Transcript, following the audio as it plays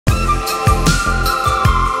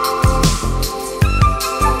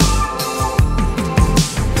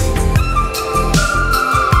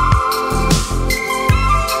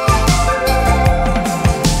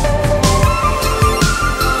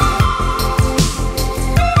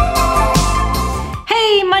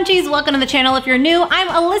welcome to the channel if you're new. I'm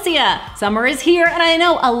Alicia. Summer is here and I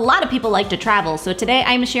know a lot of people like to travel, so today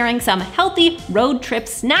I'm sharing some healthy road trip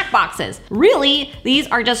snack boxes. Really, these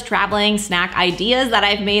are just traveling snack ideas that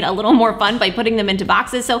I've made a little more fun by putting them into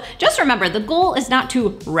boxes, so just remember the goal is not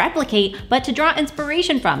to replicate, but to draw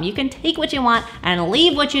inspiration from. You can take what you want and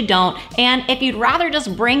leave what you don't, and if you'd rather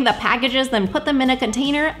just bring the packages than put them in a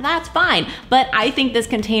container, that's fine, but I think this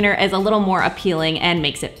container is a little more appealing and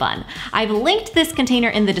makes it fun. I've linked this container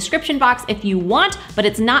in the description box if you want, but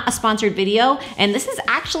it's not a sponsored video, and this is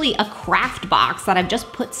actually a craft box that I've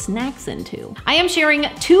just put snacks into. I am sharing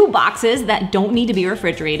 2 boxes that don't need to be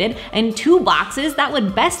refrigerated and 2 boxes that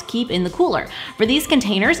would best keep in the cooler. For these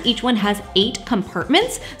containers, each one has 8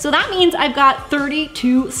 compartments, so that means I've got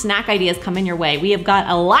 32 snack ideas coming your way. We have got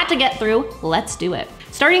a lot to get through. Let's do it.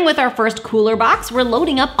 Starting with our first cooler box, we're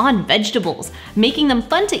loading up on vegetables, making them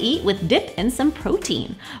fun to eat with dip and some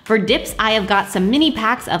protein. For dips, I have got some mini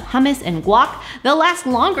packs of hummus and guac. They'll last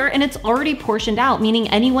longer and it's already portioned out, meaning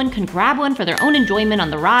anyone can grab one for their own enjoyment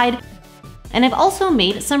on the ride. And I've also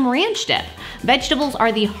made some ranch dip. Vegetables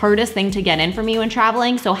are the hardest thing to get in for me when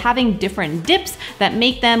traveling, so having different dips that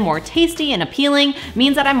make them more tasty and appealing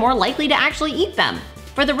means that I'm more likely to actually eat them.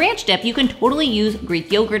 For the ranch dip, you can totally use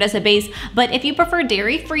Greek yogurt as a base, but if you prefer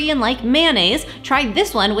dairy-free and like mayonnaise, try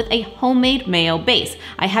this one with a homemade mayo base.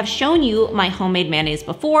 I have shown you my homemade mayonnaise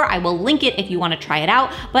before. I will link it if you want to try it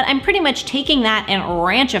out, but I'm pretty much taking that and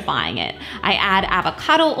ranchifying it. I add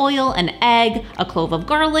avocado oil, an egg, a clove of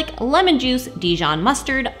garlic, lemon juice, Dijon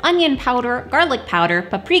mustard, onion powder, garlic powder,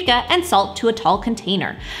 paprika, and salt to a tall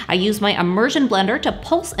container. I use my immersion blender to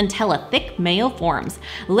pulse until a thick mayo forms.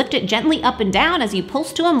 Lift it gently up and down as you pulse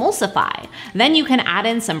to emulsify. Then you can add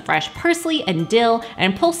in some fresh parsley and dill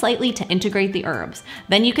and pulse slightly to integrate the herbs.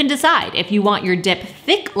 Then you can decide if you want your dip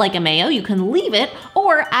thick like a mayo, you can leave it,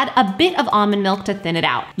 or add a bit of almond milk to thin it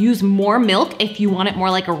out. Use more milk if you want it more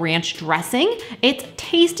like a ranch dressing. It's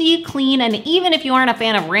tasty, clean, and even if you aren't a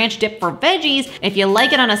fan of ranch dip for veggies, if you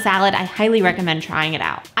like it on a salad, I highly recommend trying it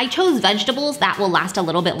out. I chose vegetables that will last a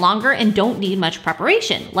little bit longer and don't need much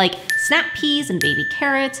preparation, like snap peas and baby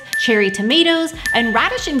carrots, cherry tomatoes, and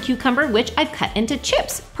radish and cucumber, which I've cut into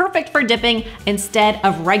chips, perfect for dipping instead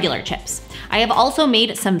of regular chips. I have also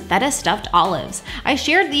made some feta stuffed olives. I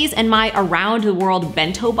shared these in my around the world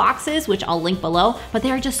bento boxes, which I'll link below, but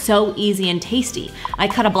they are just so easy and tasty. I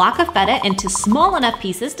cut a block of feta into small enough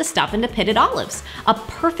pieces to stuff into pitted olives. A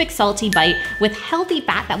perfect salty bite with healthy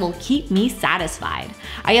fat that will keep me satisfied.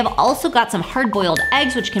 I have also got some hard-boiled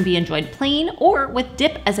eggs, which can be enjoyed plain or with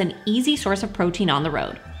dip as an easy source of protein on the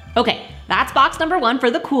road. Okay, that's box number 1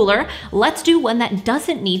 for the cooler. Let's do one that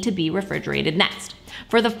doesn't need to be refrigerated next.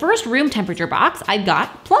 For the first room temperature box, I've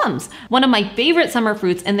got plums, one of my favorite summer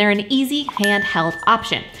fruits, and they're an easy handheld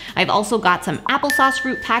option. I've also got some applesauce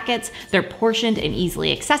fruit packets. They're portioned and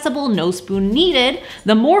easily accessible, no spoon needed.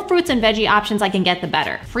 The more fruits and veggie options I can get, the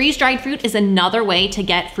better. Freeze-dried fruit is another way to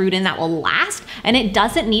get fruit in that will last, and it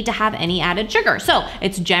doesn't need to have any added sugar, so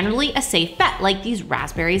it's generally a safe bet, like these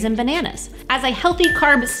raspberries and bananas. As a healthy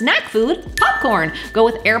carb snack food, popcorn. Go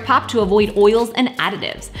with air pop to avoid oils and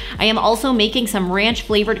additives. I am also making some ranch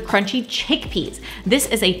flavored crunchy chickpeas. This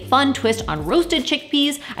is a fun twist on roasted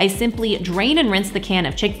chickpeas. I simply drain and rinse the can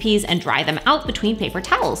of chickpeas and dry them out between paper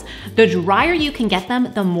towels. The drier you can get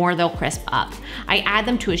them, the more they'll crisp up. I add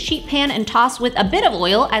them to a sheet pan and toss with a bit of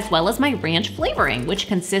oil as well as my ranch flavoring, which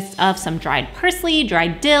consists of some dried parsley,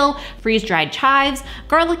 dried dill, freeze-dried chives,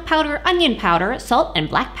 garlic powder, onion powder, salt, and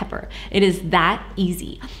black pepper. It is that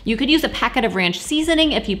easy. You could use a packet of ranch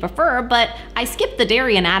seasoning if you prefer, but I skip the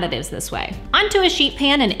dairy and additives this way. Onto a sheet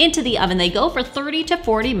pan and into the oven they go for 30 to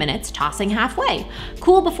 40 minutes, tossing halfway.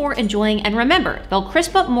 Cool before enjoying, and remember, they'll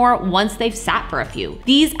crisp up more once they've sat for a few.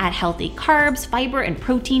 These add healthy carbs, fiber, and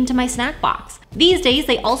protein to my snack box. These days,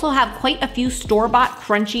 they also have quite a few store-bought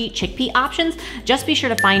crunchy chickpea options. Just be sure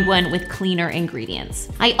to find one with cleaner ingredients.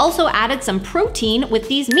 I also added some protein with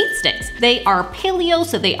these meat sticks. They are paleo,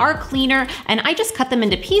 so they are cleaner, and I just cut them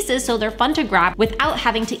into pieces so they're fun to grab without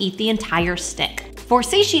having to eat the entire stick. For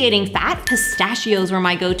satiating fat, pistachios were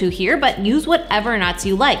my go-to here, but use whatever nuts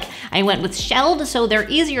you like. I went with shelled, so they're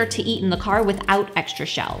easier to eat in the car without extra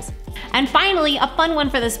shells. And finally, a fun one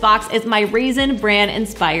for this box is my Raisin Bran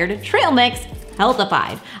inspired trail mix.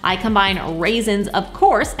 Healthified. I combine raisins, of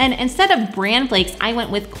course, and instead of bran flakes, I went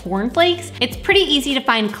with corn flakes. It's pretty easy to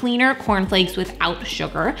find cleaner corn flakes without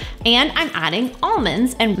sugar, and I'm adding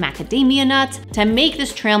almonds and macadamia nuts to make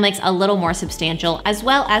this trail mix a little more substantial, as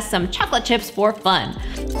well as some chocolate chips for fun.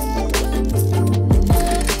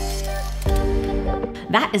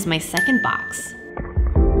 That is my second box.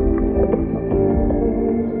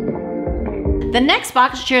 The next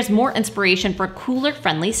box shares more inspiration for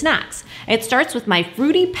cooler-friendly snacks. It starts with my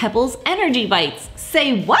Fruity Pebbles Energy Bites.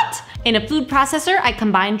 Say what? In a food processor, I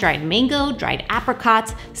combine dried mango, dried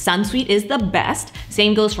apricots, Sunsweet is the best.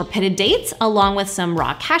 Same goes for pitted dates, along with some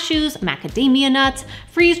raw cashews, macadamia nuts,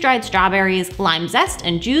 freeze-dried strawberries, lime zest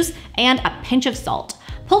and juice, and a pinch of salt.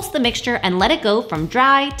 Pulse the mixture and let it go from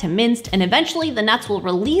dry to minced, and eventually the nuts will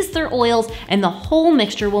release their oils and the whole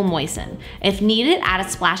mixture will moisten. If needed, add a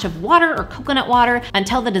splash of water or coconut water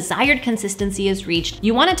until the desired consistency is reached.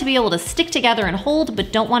 You want it to be able to stick together and hold,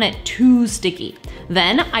 but don't want it too sticky.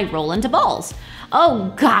 Then I roll into balls.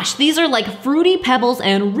 Oh gosh, these are like Fruity Pebbles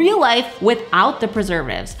in real life without the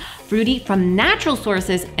preservatives. Fruity from natural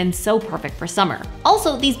sources and so perfect for summer.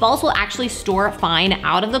 Also, these balls will actually store fine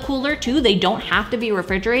out of the cooler too. They don't have to be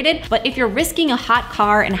refrigerated, but if you're risking a hot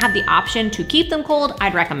car and have the option to keep them cold,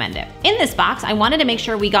 I'd recommend it. In this box, I wanted to make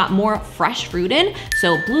sure we got more fresh fruit in,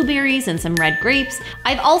 so blueberries and some red grapes.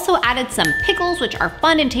 I've also added some pickles, which are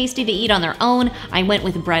fun and tasty to eat on their own. I went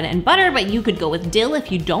with bread and butter, but you could go with dill if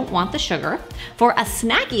you don't want the sugar. For a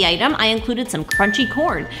snacky item, I included some crunchy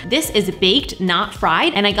corn. This is baked, not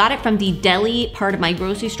fried, and I got it from the deli part of my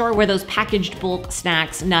grocery store where those packaged bulk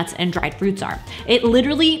snacks, nuts, and dried fruits are. It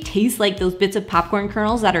literally tastes like those bits of popcorn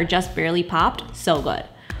kernels that are just barely popped. So good.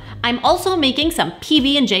 I'm also making some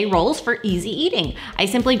PB&J rolls for easy eating. I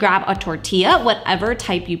simply grab a tortilla, whatever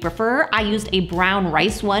type you prefer. I used a brown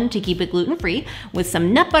rice one to keep it gluten-free with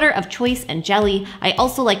some nut butter of choice and jelly. I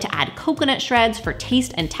also like to add coconut shreds for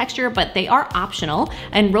taste and texture, but they are optional,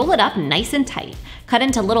 and roll it up nice and tight. Cut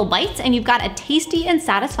into little bites and you've got a tasty and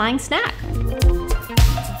satisfying snack.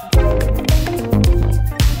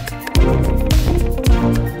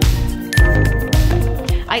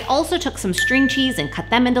 I also took some string cheese and cut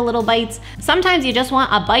them into little bites. Sometimes you just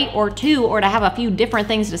want a bite or two or to have a few different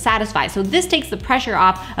things to satisfy, so this takes the pressure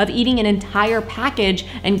off of eating an entire package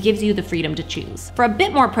and gives you the freedom to choose. For a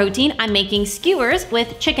bit more protein, I'm making skewers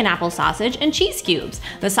with chicken apple sausage and cheese cubes.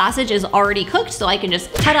 The sausage is already cooked, so I can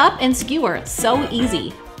just cut up and skewer. So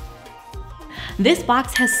easy. This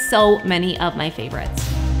box has so many of my favorites.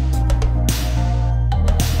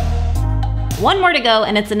 One more to go,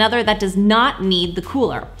 and it's another that does not need the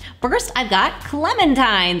cooler. First, I've got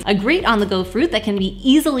clementines, a great on-the-go fruit that can be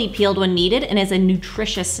easily peeled when needed and is a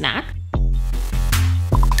nutritious snack.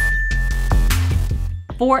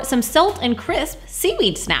 For some salt and crisp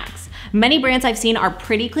seaweed snacks. Many brands I've seen are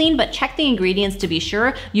pretty clean, but check the ingredients to be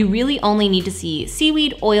sure. You really only need to see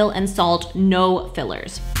seaweed, oil, and salt, no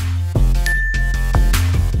fillers.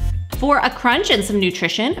 For a crunch and some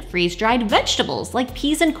nutrition, freeze-dried vegetables like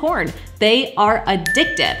peas and corn. They are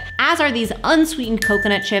addictive, as are these unsweetened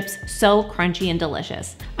coconut chips, so crunchy and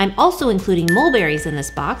delicious. I'm also including mulberries in this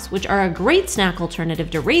box, which are a great snack alternative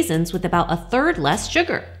to raisins with about 1/3 less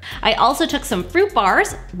sugar. I also took some fruit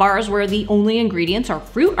bars. Bars where the only ingredients are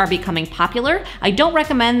fruit are becoming popular. I don't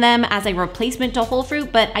recommend them as a replacement to whole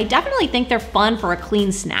fruit, but I definitely think they're fun for a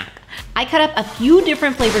clean snack. I cut up a few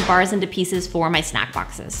different flavored bars into pieces for my snack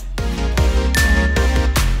boxes.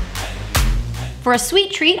 For a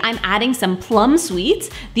sweet treat, I'm adding some plum sweets.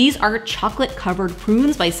 These are chocolate covered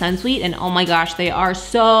prunes by Sunsweet, and oh my gosh, they are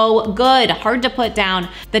so good, hard to put down.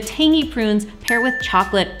 The tangy prunes pair with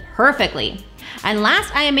chocolate perfectly. And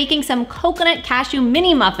last, I am making some coconut cashew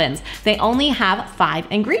mini muffins. They only have 5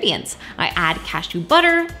 ingredients. I add cashew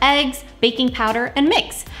butter, eggs, baking powder, and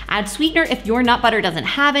mix. Add sweetener if your nut butter doesn't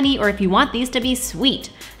have any or if you want these to be sweet.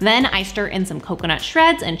 Then I stir in some coconut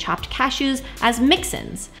shreds and chopped cashews as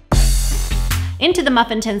mix-ins. Into the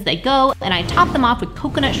muffin tins they go, and I top them off with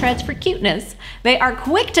coconut shreds for cuteness. They are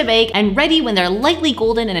quick to bake and ready when they're lightly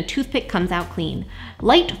golden and a toothpick comes out clean.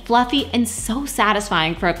 Light, fluffy, and so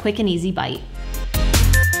satisfying for a quick and easy bite.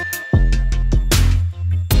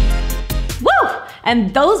 Woo!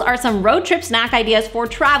 And those are some road trip snack ideas for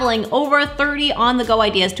traveling, over 30 on-the-go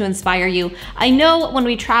ideas to inspire you. I know when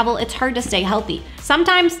we travel, it's hard to stay healthy.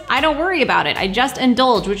 Sometimes I don't worry about it, I just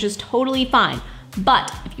indulge, which is totally fine.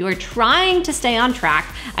 But if you are trying to stay on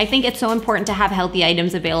track, I think it's so important to have healthy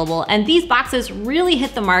items available, and these boxes really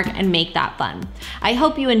hit the mark and make that fun. I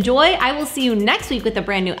hope you enjoy. I will see you next week with a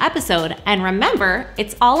brand new episode, and remember,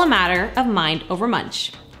 it's all a matter of mind over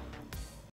munch.